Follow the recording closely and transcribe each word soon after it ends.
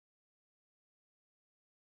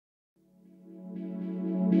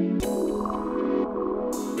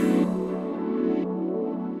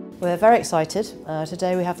We're very excited.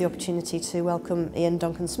 Today we have the opportunity to welcome Iain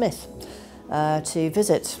Duncan Smith to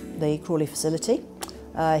visit the Crawley facility.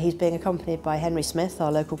 He's being accompanied by Henry Smith,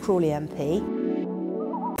 our local Crawley MP.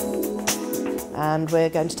 And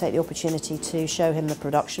we're going to take the opportunity to show him the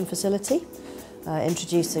production facility,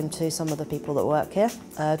 introduce him to some of the people that work here,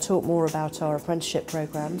 talk more about our apprenticeship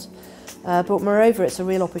programmes. But moreover, it's a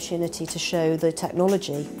real opportunity to show the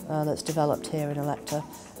technology that's developed here in Elekta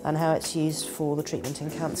and how it's used for the treatment in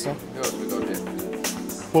cancer.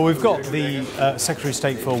 Well, we've got the Secretary of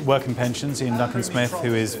State for Work and Pensions, Iain Duncan Smith,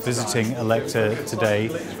 who is visiting Elekta today,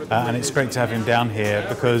 and it's great to have him down here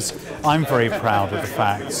because I'm very proud of the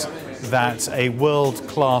fact that a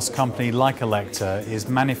world-class company like Elekta is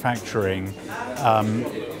manufacturing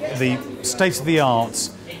the state-of-the-art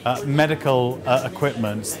medical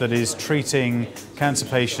equipment that is treating cancer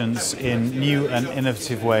patients in new and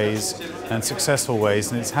innovative ways and successful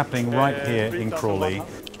ways, and it's happening right here in Crawley.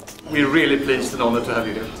 We're really pleased and honoured to have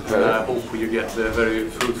you here. Hope you get a very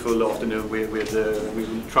fruitful afternoon. We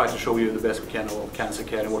will try to show you the best we can of cancer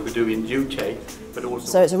care and what we do in UK, but also...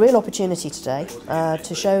 So it's a real opportunity today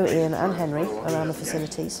to show Iain and Henry around the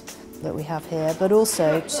facilities that we have here, but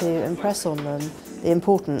also to impress on them the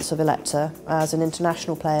importance of Elekta as an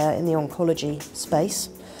international player in the oncology space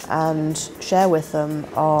and share with them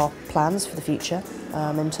our plans for the future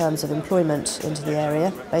in terms of employment into the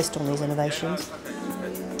area based on these innovations.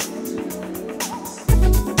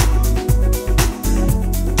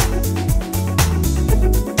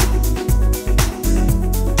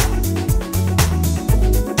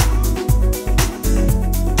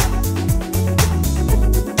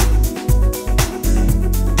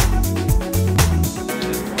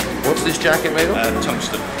 What's this jacket made of?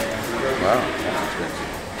 Tungsten. Wow, that's expensive.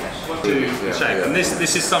 And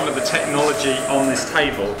this is some of the technology on this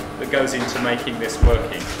table that goes into making this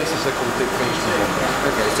working. This is a called thick function.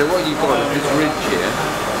 Okay, so what you've got is this ridge here.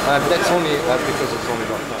 That's only because it's only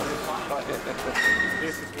got that.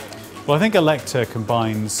 Well, I think Elekta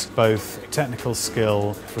combines both technical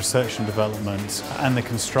skill, research and development, and the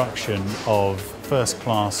construction of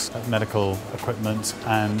first-class medical equipment,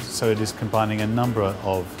 and so it is combining a number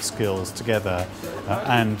of skills together,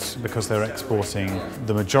 and because they're exporting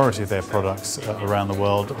the majority of their products around the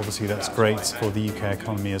world, obviously that's great for the UK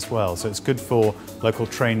economy as well. So it's good for local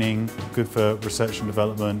training, good for research and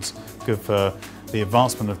development, good for the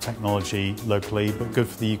advancement of technology locally, but good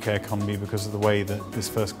for the UK economy because of the way that this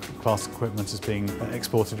first-class equipment is being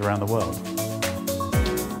exported around the world.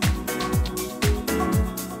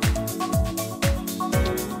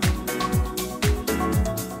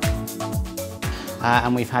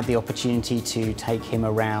 And we've had the opportunity to take him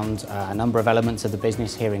around a number of elements of the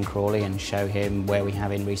business here in Crawley and show him where we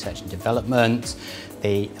have in research and development,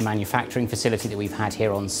 the manufacturing facility that we've had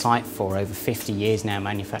here on site for over 50 years now,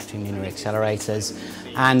 manufacturing linear accelerators,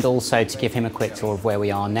 and also to give him a quick tour of where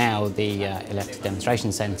we are now, the Elekta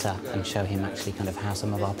Demonstration Centre, and show him actually kind of how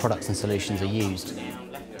some of our products and solutions are used.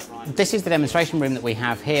 This is the demonstration room that we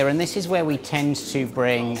have here, and this is where we tend to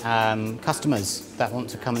bring customers that want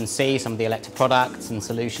to come and see some of the Elekta products and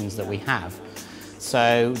solutions that we have.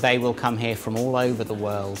 So they will come here from all over the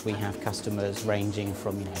world. We have customers ranging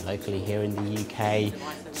from locally here in the UK,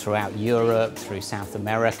 throughout Europe, through South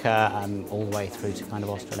America, all the way through to kind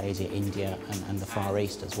of Australasia, India and the Far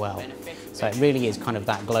East as well. So it really is kind of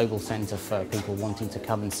that global centre for people wanting to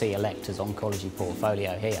come and see Elekta's oncology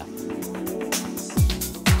portfolio here.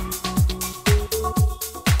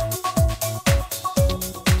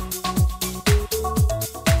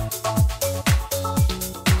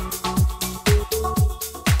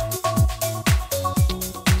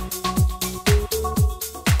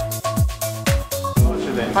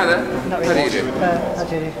 Hi there. How do you do? How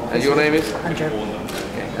do you do? And your name is? Andrew.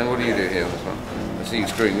 Okay. And what do you do here on this one? I see you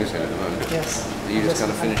screwing this in at the moment. Yes. Are you just kind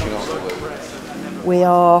of finishing off the work? We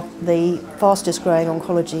are the fastest growing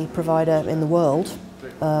oncology provider in the world,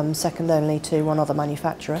 second only to one other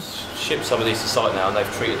manufacturer. Shipped some of these to site now and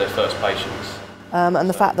they've treated their first patients. And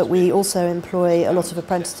the fact that we also employ a lot of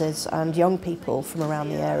apprentices and young people from around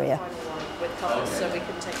the area.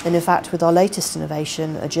 And in fact, with our latest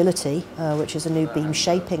innovation, Agility, which is a new beam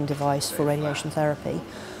shaping device for radiation therapy,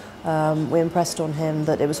 we impressed on him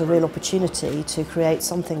that it was a real opportunity to create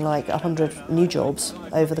something like 100 new jobs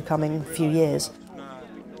over the coming few years.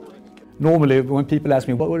 Normally, when people ask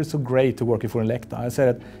me, what is so great to work for Elekta, I say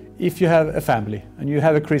that if you have a family and you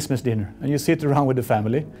have a Christmas dinner and you sit around with the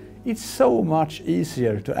family, it's so much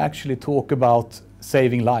easier to actually talk about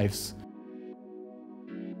saving lives.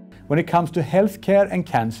 When it comes to healthcare and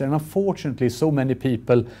cancer, and unfortunately so many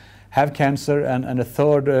people have cancer and a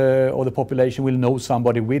third of the population will know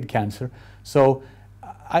somebody with cancer. So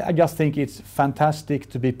I just think it's fantastic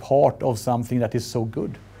to be part of something that is so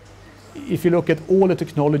good. If you look at all the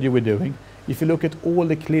technology we're doing, if you look at all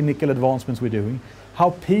the clinical advancements we're doing,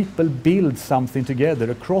 how people build something together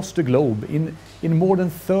across the globe, in more than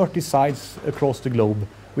 30 sites across the globe,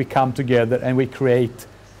 we come together and we create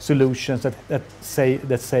solutions that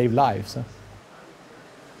save lives.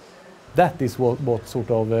 That is what sort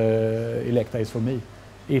of Elekta is for me.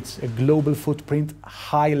 It's a global footprint,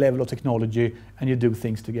 high level of technology, and you do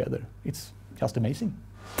things together. It's just amazing.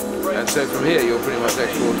 And so from here you're pretty much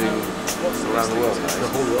exporting around the world now? The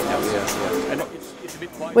whole world,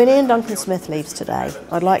 yeah. When Iain Duncan Smith leaves today,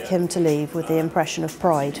 I'd like him to leave with the impression of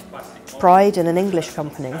pride. Pride in an English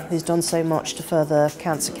company who's done so much to further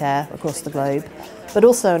cancer care across the globe, but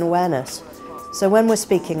also an awareness. So when we're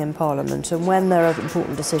speaking in Parliament and when there are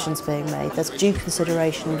important decisions being made, there's due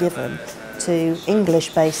consideration given to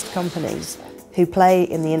English-based companies who play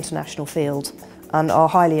in the international field and are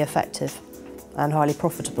highly effective and highly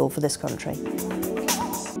profitable for this country.